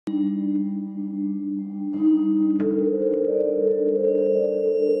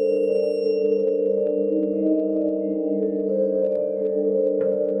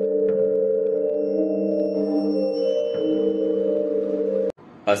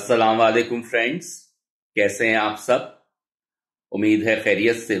السلام علیکم فرینڈز، کیسے ہیں آپ سب؟ امید ہے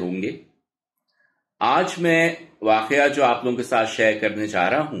خیریت سے ہوں گے۔ آج میں واقعہ جو آپ لوگوں کے ساتھ شیئر کرنے جا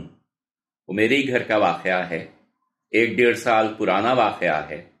رہا ہوں وہ میرے ہی گھر کا واقعہ ہے۔ 1-1.5 سال پرانا واقعہ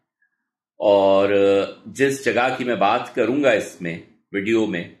ہے، اور جس جگہ کی میں بات کروں گا اس میں ویڈیو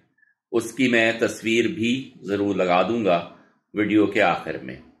میں، اس کی میں تصویر بھی ضرور لگا دوں گا ویڈیو کے آخر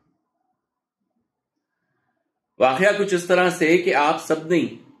میں۔ واقعہ کچھ اس طرح سے کہ آپ سب نے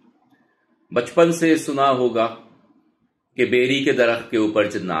بچپن سے سنا ہوگا کہ بیری کے درخت کے اوپر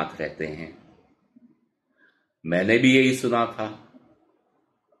جنات رہتے ہیں۔ میں نے بھی یہی سنا تھا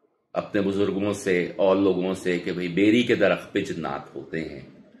اپنے بزرگوں سے اور لوگوں سے کہ بھئی بیری کے درخت پہ جنات ہوتے ہیں۔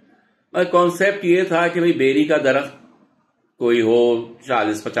 اور کانسیپٹ یہ تھا کہ بھئی بیری کا درخت کوئی ہو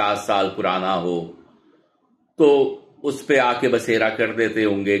 40-50 سال پرانا ہو تو اس پہ آ کے بسیرا کر دیتے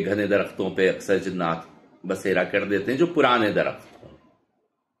ہوں گے۔ گھنے درختوں پہ اکثر جنات بسیرا کر دیتے ہیں جو پرانے درخت ہوں۔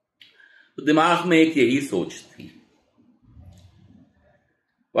 تو دماغ میں ایک یہی سوچ تھی۔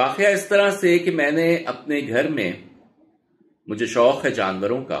 واقعہ اس طرح سے کہ میں نے اپنے گھر میں، مجھے شوق ہے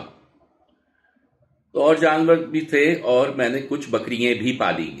جانوروں کا، تو اور جانور بھی تھے، اور میں نے کچھ بکریاں بھی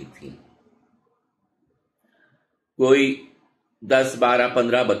پالی ہوئی تھیں۔ کوئی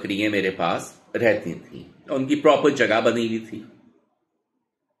 10-12-15 بکریاں میرے پاس رہتی تھیں، ان کی پراپر جگہ بنی ہوئی تھی،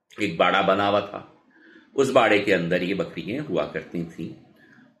 ایک باڑہ بنا ہوا تھا، اس باڑے کے اندر یہ بکریاں ہوا کرتی تھیں۔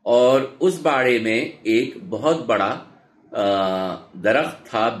 اور اس باڑے میں ایک بہت بڑا درخت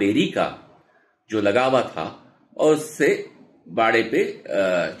تھا بیری کا جو لگا ہوا تھا، اور اس سے باڑے پہ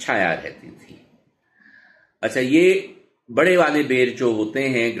چھایا رہتی تھی۔ اچھا، یہ بڑے والے بیر جو ہوتے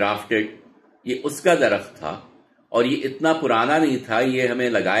ہیں گرافٹڈ، یہ اس کا درخت تھا، اور یہ اتنا پرانا نہیں تھا، یہ ہمیں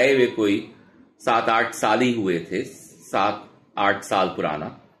لگائے ہوئے کوئی 7-8 سال ہی ہوئے تھے، 7-8 سال پرانا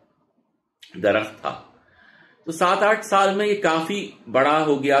درخت تھا۔ تو 7-8 سال میں یہ کافی بڑا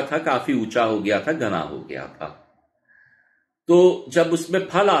ہو گیا تھا، کافی اونچا ہو گیا تھا، گھنا ہو گیا تھا۔ تو جب اس میں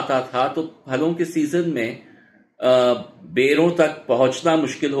پھل آتا تھا تو پھلوں کے سیزن میں بیروں تک پہنچنا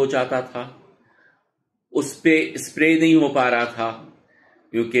مشکل ہو جاتا تھا، اس پہ اسپرے نہیں ہو پا رہا تھا،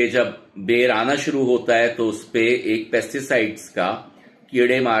 کیونکہ جب بیر آنا شروع ہوتا ہے تو اس پہ ایک پیسٹی کا،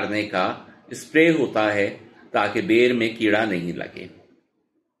 کیڑے مارنے کا اسپرے ہوتا ہے تاکہ بیر میں کیڑا نہیں لگے۔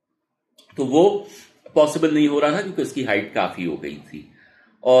 تو وہ پاسبل نہیں ہو رہا تھا کیونکہ اس کی ہائٹ کافی ہو گئی تھی،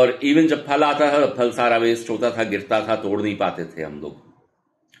 اور ایون جب پھل آتا تھا پھل سارا ویسٹ ہوتا تھا، گرتا تھا، توڑ نہیں پاتے تھے ہم لوگ،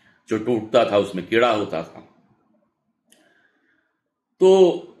 جو ٹوٹتا تھا اس میں کیڑا ہوتا تھا۔ تو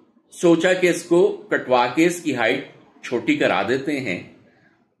سوچا کہ اس کو کٹوا کے اس کی ہائٹ چھوٹی کرا دیتے ہیں،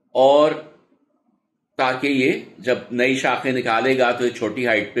 اور تاکہ یہ جب نئی شاخیں نکالے گا تو یہ چھوٹی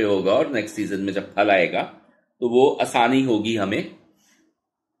ہائٹ پہ ہوگا، اور نیکسٹ سیزن میں جب پھل آئے گا تو وہ آسانی ہوگی ہمیں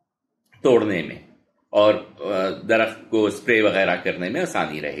توڑنے میں، اور درخت کو اسپرے وغیرہ کرنے میں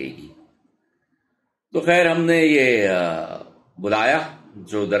آسانی رہے گی۔ تو خیر ہم نے یہ بلایا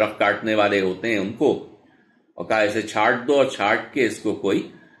جو درخت کاٹنے والے ہوتے ہیں ان کو، اور کہا اسے چھاٹ دو، اور چھاٹ کے اس کو کوئی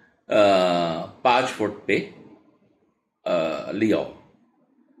 5 فٹ پہ لے آؤ۔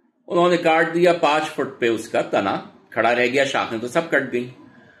 انہوں نے کاٹ دیا، 5 فٹ پہ اس کا تنا کھڑا رہ گیا، شاخیں تو سب کٹ گئیں۔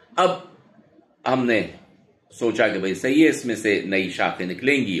 اب ہم نے سوچا کہ بھئی صحیح ہے، اس میں سے نئی شاخیں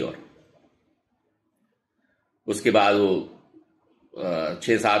نکلیں گی، اور اس کے بعد وہ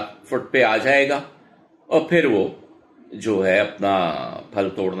 6-7 فٹ پہ آ جائے گا، اور پھر وہ جو ہے اپنا پھل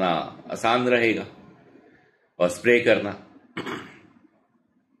توڑنا آسان رہے گا اور اسپرے کرنا۔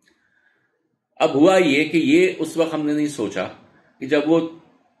 اب ہوا یہ کہ یہ اس وقت ہم نے نہیں سوچا کہ جب وہ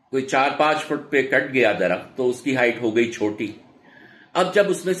کوئی 4-5 فٹ پہ کٹ گیا درخت تو اس کی ہائٹ ہو گئی چھوٹی۔ اب جب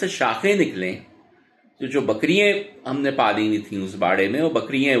اس میں سے شاخیں نکلیں تو جو بکریاں ہم نے پالی ہوئی تھیں اس باڑے میں، وہ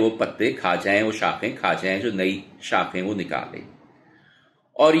بکریاں وہ پتے کھا جائیں، وہ شاخیں کھا جائیں، جو نئی شاخیں وہ نکالیں۔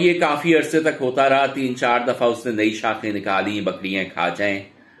 اور یہ کافی عرصے تک ہوتا رہا، 3-4 دفعہ اس نے نئی شاخیں نکالی، بکریاں کھا جائیں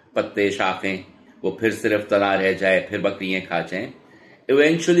پتے شاخیں، وہ پھر صرف تنا رہ جائے، پھر بکریاں کھا جائیں۔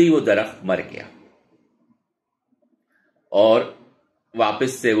 ایونچولی وہ درخت مر گیا، اور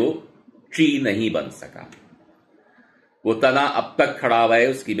واپس سے وہ ٹری نہیں بن سکا۔ وہ تنا اب تک کھڑا ہوا ہے،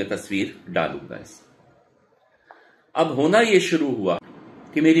 اس کی میں تصویر ڈالوں گا اس۔ اب ہونا یہ شروع ہوا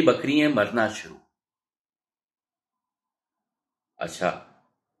کہ میری بکریاں مرنا شروع۔ اچھا،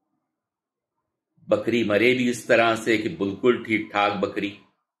 بکری مرے بھی اس طرح سے کہ بالکل ٹھیک ٹھاک بکری،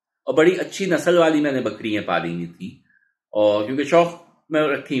 اور بڑی اچھی نسل والی میں نے بکریاں پالی ہوئی تھی، اور کیونکہ شوق میں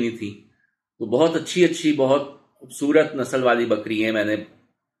رکھی ہوئی تھی تو بہت اچھی بہت خوبصورت نسل والی بکریاں میں نے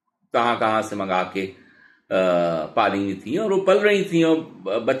کہاں کہاں سے منگا کے پالی ہوئی تھیں اور وہ پل رہی تھیں اور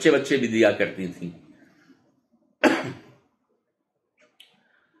بچے بچے بھی دیا کرتی تھیں.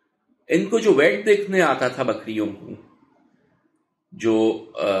 ان کو جو ویٹ دیکھنے آتا تھا بکریوں کو، جو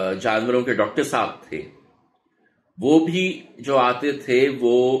جانوروں کے ڈاکٹر صاحب تھے، وہ بھی جو آتے تھے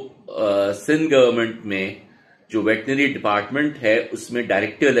وہ سندھ گورنمنٹ میں جو ویٹنری ڈپارٹمنٹ ہے اس میں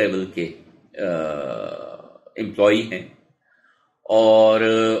ڈائریکٹر لیول کے امپلائی ہیں، اور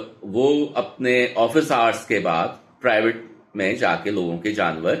وہ اپنے آفس آورس کے بعد پرائیویٹ میں جا کے لوگوں کے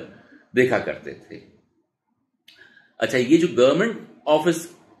جانور دیکھا کرتے تھے. اچھا، یہ جو گورنمنٹ آفس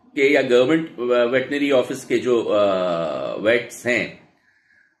کے یا گورنمنٹ ویٹنری آفس کے جو ویٹس ہیں،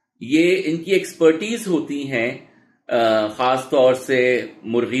 یہ ان کی ایکسپرٹیز ہوتی ہیں خاص طور سے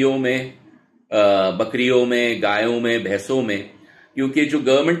مرغیوں میں، بکریوں میں، گایوں میں، بھینسوں میں، کیونکہ جو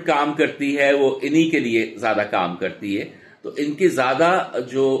گورنمنٹ کام کرتی ہے وہ انہی کے لیے زیادہ کام کرتی ہے، تو ان کے زیادہ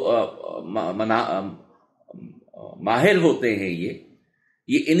جو ماہر ہوتے ہیں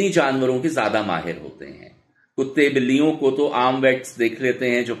یہ انہی جانوروں کے زیادہ ماہر ہوتے ہیں. کتے بلیوں کو تو عام ویٹس دیکھ لیتے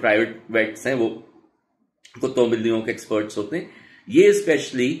ہیں، جو پرائیویٹ ویٹس ہیں وہ کتوں بلیوں کے ایکسپرٹس ہوتے ہیں. یہ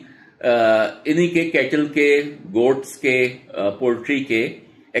اسپیشلی انہی کے کیٹل کے، گوٹس کے، پولٹری کے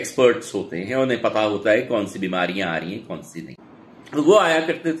ایکسپرٹس ہوتے ہیں، انہیں پتا ہوتا ہے کون سی بیماریاں آ رہی ہیں کون سی نہیں. وہ آیا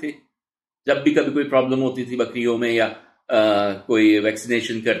کرتے تھے جب بھی کبھی کوئی پرابلم ہوتی تھی بکریوں میں، یا کوئی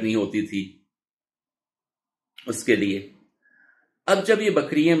ویکسینیشن کرنی ہوتی تھی اس کے لیے. اب جب یہ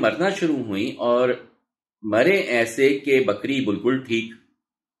بکریاں مرنا شروع ہوئیں، اور مرے ایسے کہ بکری بالکل ٹھیک،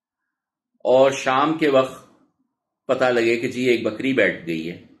 اور شام کے وقت پتہ لگے کہ جی ایک بکری بیٹھ گئی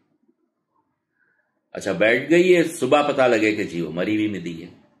ہے. اچھا بیٹھ گئی ہے، صبح پتہ لگے کہ جی وہ مری ہوئی ملی ہے.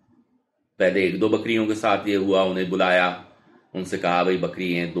 پہلے ایک دو بکریوں کے ساتھ یہ ہوا، انہیں بلایا، ان سے کہا بھائی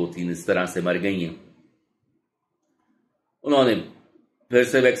بکری ہیں 2-3 اس طرح سے مر گئی ہیں. انہوں نے پھر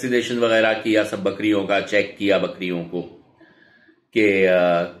سے ویکسینیشن وغیرہ کیا، سب بکریوں کا چیک کیا بکریوں کو کہ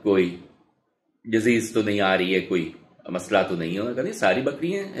کوئی ڈیزیز تو نہیں آ رہی ہے، کوئی مسئلہ تو نہیں ہے. انہوں نے کہا نہیں، ساری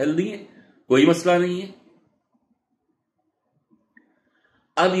بکریاں ہیلدی ہیں، کوئی مسئلہ نہیں ہے.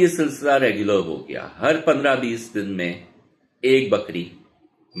 اب یہ سلسلہ ریگولر ہو گیا، ہر 15-20 دن میں ایک بکری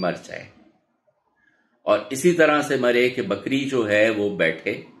مر جائے، اور اسی طرح سے مرے کہ بکری جو ہے وہ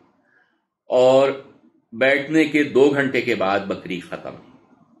بیٹھے، اور بیٹھنے کے 2 گھنٹے کے بعد بکری ختم.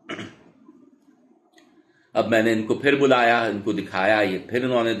 اب میں نے ان کو پھر بلایا، ان کو دکھایا، یہ پھر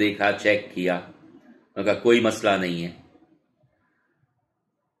انہوں نے دیکھا، چیک کیا، انہوں نے کہا کوئی مسئلہ نہیں ہے.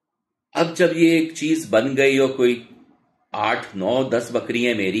 اب جب یہ ایک چیز بن گئی اور کوئی 8-9-10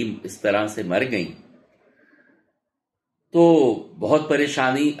 بکریاں میری اس طرح سے مر گئیں تو بہت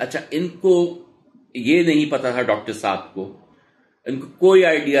پریشانی. اچھا، ان کو یہ نہیں پتا تھا، ڈاکٹر صاحب کو ان کو کوئی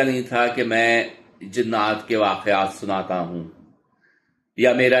آئیڈیا نہیں تھا کہ میں جنات کے واقعات سناتا ہوں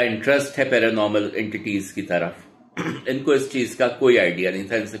یا میرا انٹرسٹ ہے پیرانارمل انٹیٹیز کی طرف. ان کو اس چیز کا کوئی آئیڈیا نہیں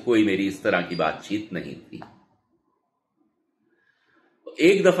تھا، ان سے کوئی میری اس طرح کی بات چیت نہیں تھی.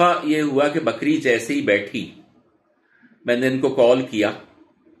 ایک دفعہ یہ ہوا کہ بکری جیسے ہی بیٹھی، میں نے ان کو کال کیا،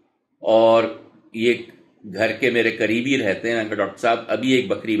 اور یہ گھر کے میرے قریبی رہتے ہیں. میں نے کہا ڈاکٹر صاحب ابھی ایک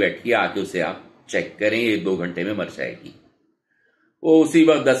بکری بیٹھی ہے، آ کے اسے آپ چیک کریں، 1-2 گھنٹے میں مر جائے گی. وہ اسی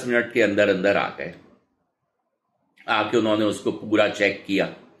وقت 10 منٹ کے اندر اندر آ گئے. آ کے انہوں نے اس کو پورا چیک کیا،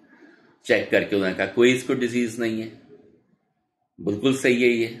 چیک کر کے انہوں نے کہا کوئی اس کو ڈیزیز نہیں ہے، بالکل صحیح ہے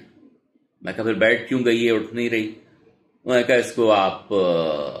یہ. میں کہا پھر بیٹھ کیوں گئی ہے، اٹھ نہیں رہی؟ انہوں نے کہا اس کو آپ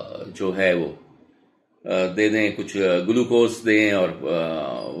جو ہے وہ دے دیں، کچھ گلوکوز دیں اور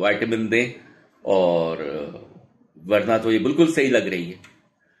وائٹامن دیں، اور ورنہ تو یہ بالکل صحیح لگ رہی ہے.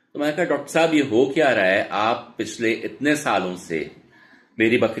 تو میں نے کہا ڈاکٹر صاحب یہ ہو کیا رہا ہے؟ آپ پچھلے اتنے سالوں سے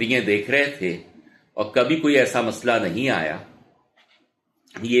میری بکریاں دیکھ رہے تھے اور کبھی کوئی ایسا مسئلہ نہیں آیا،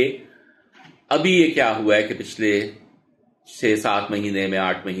 یہ ابھی یہ کیا ہوا ہے کہ پچھلے 6-7 مہینے میں،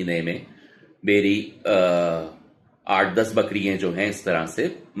 8 مہینے میں میری 8-10 بکریاں جو ہیں اس طرح سے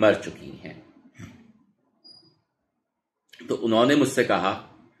مر چکی ہیں. تو انہوں نے مجھ سے کہا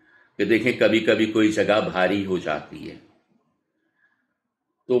کہ دیکھیں کبھی کبھی کوئی جگہ بھاری ہو جاتی ہے،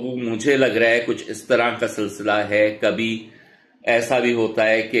 تو وہ مجھے لگ رہا ہے کچھ اس طرح کا سلسلہ ہے. کبھی ایسا بھی ہوتا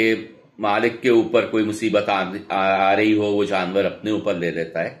ہے کہ مالک کے اوپر کوئی مصیبت آ رہی ہو، وہ جانور اپنے اوپر لے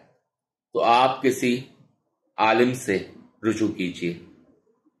لیتا ہے، تو آپ کسی عالم سے رجوع کیجیے.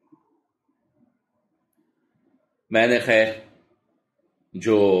 میں نے خیر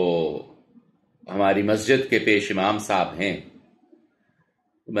جو ہماری مسجد کے پیش امام صاحب ہیں،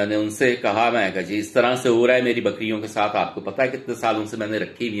 میں نے ان سے کہا، میں کہا جی اس طرح سے ہو رہا ہے میری بکریوں کے ساتھ، آپ کو پتہ ہے کتنے سالوں سے میں نے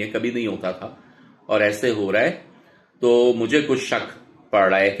رکھی ہوئی ہیں، کبھی نہیں ہوتا تھا، اور ایسے ہو رہا ہے، تو مجھے کچھ شک پڑ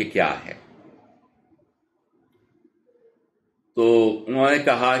رہا ہے کہ کیا ہے. تو انہوں نے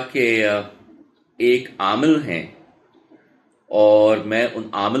کہا کہ ایک عامل ہیں اور میں ان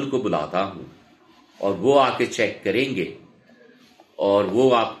عامل کو بلاتا ہوں اور وہ آ کے چیک کریں گے اور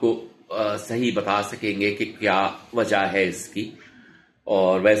وہ آپ کو صحیح بتا سکیں گے کہ کیا وجہ ہے اس کی.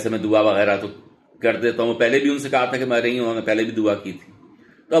 اور ویسے میں دعا وغیرہ تو کر دیتا ہوں. پہلے بھی ان سے کہا تھا کہ میں رہی ہوں، انہوں نے پہلے بھی دعا کی تھی.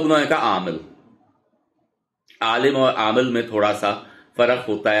 تو اب انہوں نے کہا عامل. عالم اور عامل میں تھوڑا سا فرق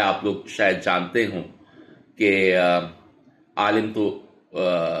ہوتا ہے. آپ لوگ شاید جانتے ہوں کہ عالم تو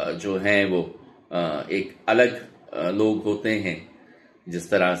جو ہیں وہ ایک الگ لوگ ہوتے ہیں، جس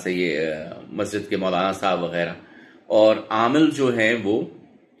طرح سے یہ مسجد کے مولانا صاحب وغیرہ، اور عامل جو ہیں وہ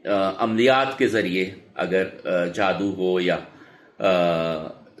عملیات کے ذریعے اگر جادو ہو یا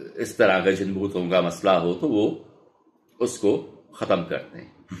اس طرح کا جن بھوتوں کا مسئلہ ہو تو وہ اس کو ختم کرتے ہیں.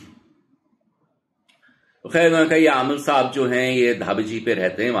 خیر انہوں نے کہا یہ عامل صاحب جو ہیں یہ دھابجی پہ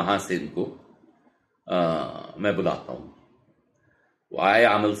رہتے ہیں، وہاں سے ان کو میں بلاتا ہوں. وہ آئے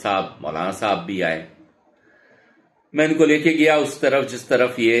عامل صاحب، مولانا صاحب بھی آئے. میں ان کو لے کے گیا اس طرف جس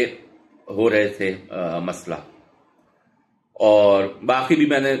طرف یہ ہو رہے تھے مسئلہ، اور باقی بھی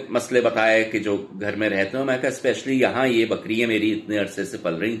میں نے مسئلے بتائے کہ جو گھر میں رہتے ہیں. میں کہا اسپیشلی یہاں یہ بکریاں میری اتنے عرصے سے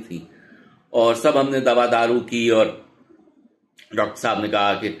پل رہی تھیں اور سب ہم نے دوا دارو کی، اور ڈاکٹر صاحب نے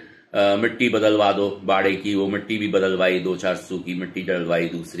کہا کہ مٹی بدلوا دو باڑے کی. وہ مٹی بھی بدلوائی، 2-4 سو کی مٹی ڈلوائی،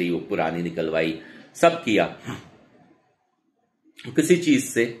 دوسری وہ پرانی نکلوائی، سب کیا. کسی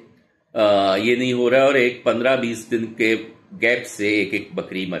چیز سے یہ نہیں ہو رہا ہے، اور ایک 15-20 دن کے گیپ سے ایک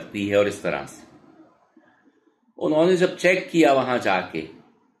بکری مرتی ہے. اور اس طرح سے انہوں نے جب چیک کیا وہاں جا کے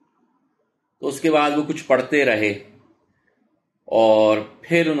تو اس کے بعد وہ کچھ پڑھتے رہے اور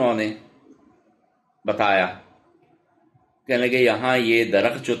پھر انہوں نے بتایا، کہنے لگے یہاں یہ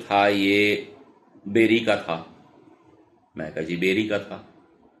درخت جو تھا یہ بیری کا تھا. میں کہا جی بیری کا تھا.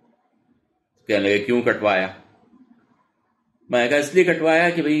 کہنے لگے کیوں کٹوایا؟ میں کہا اس لیے کٹوایا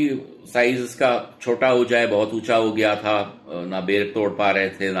کہ بھئی سائز اس کا چھوٹا ہو جائے، بہت اونچا ہو گیا تھا، نہ بیر توڑ پا رہے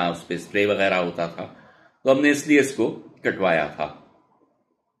تھے، نہ اس پہ اسپرے وغیرہ ہوتا تھا، تو ہم نے اس لیے اس کو کٹوایا تھا.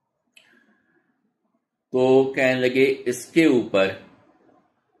 تو کہنے لگے اس کے اوپر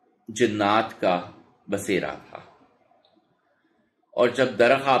جنات کا بسیرا تھا، اور جب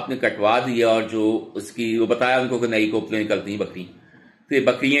درخت آپ نے کٹوا دیا اور جو اس کی وہ بتایا ان کو کہ نئی کوپلیں نکلتی ہیں بکری، تو یہ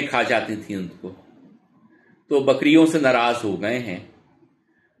بکریاں کھا جاتی تھیں ان کو. تو بکریوں سے ناراض ہو گئے ہیں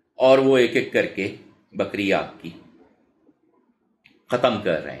اور وہ ایک ایک کر کے بکری آپ کی ختم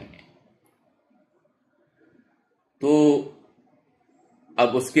کر رہے ہیں. تو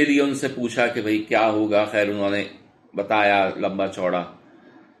اب اس کے لیے ان سے پوچھا کہ بھئی کیا ہوگا. خیر انہوں نے بتایا لمبا چوڑا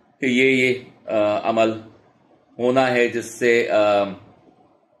کہ یہ عمل ہونا ہے جس سے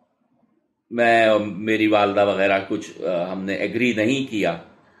میں اور میری والدہ وغیرہ کچھ ہم نے ایگری نہیں کیا.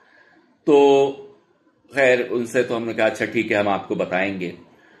 تو خیر ان سے تو ہم نے کہا اچھا ٹھیک ہے ہم آپ کو بتائیں گے.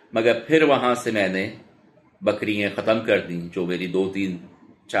 مگر پھر وہاں سے میں نے بکریاں ختم کر دیں. جو میری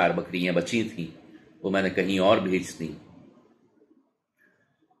 2-3-4 بکریاں بچی تھیں وہ میں نے کہیں اور بھیج دیں،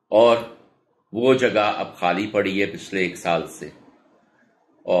 اور وہ جگہ اب خالی پڑی ہے پچھلے 1 سال سے،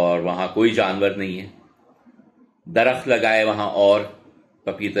 اور وہاں کوئی جانور نہیں ہے. درخت لگائے وہاں، اور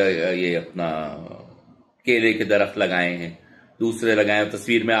پپیتا یہ اپنا کیلے کے درخت لگائے ہیں، دوسرے لگائے ہیں.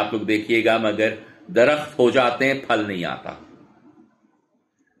 تصویر میں آپ لوگ دیکھیے گا، مگر درخت ہو جاتے ہیں، پھل نہیں آتا.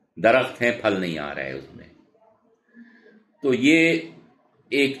 درخت ہیں، پھل نہیں آ رہا ہے اس میں. تو یہ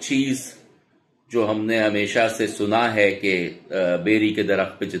ایک چیز جو ہم نے ہمیشہ سے سنا ہے کہ بیری کے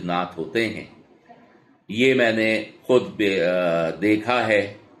درخت پہ جنات ہوتے ہیں، یہ میں نے خود دیکھا ہے،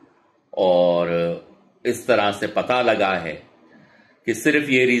 اور اس طرح سے پتہ لگا ہے کہ صرف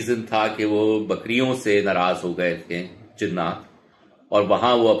یہ ریزن تھا کہ وہ بکریوں سے ناراض ہو گئے تھے جنات، اور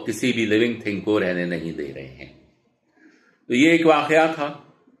وہاں وہ اب کسی بھی لیونگ تھنگ کو رہنے نہیں دے رہے ہیں. تو یہ ایک واقعہ تھا.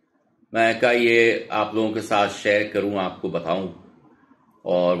 میں کہا یہ آپ لوگوں کے ساتھ شیئر کروں، آپ کو بتاؤں،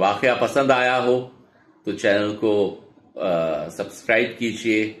 اور واقعہ پسند آیا ہو تو چینل کو سبسکرائب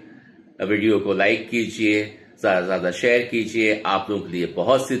کیجئے، ویڈیو کو لائک کیجئے، زیادہ سے زیادہ شیئر کیجئے. آپ لوگوں کے لیے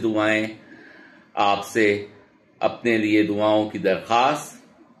بہت سی دعائیں. آپ سے اپنے لیے دعاؤں کی درخواست.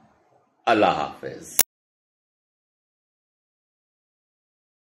 اللہ حافظ.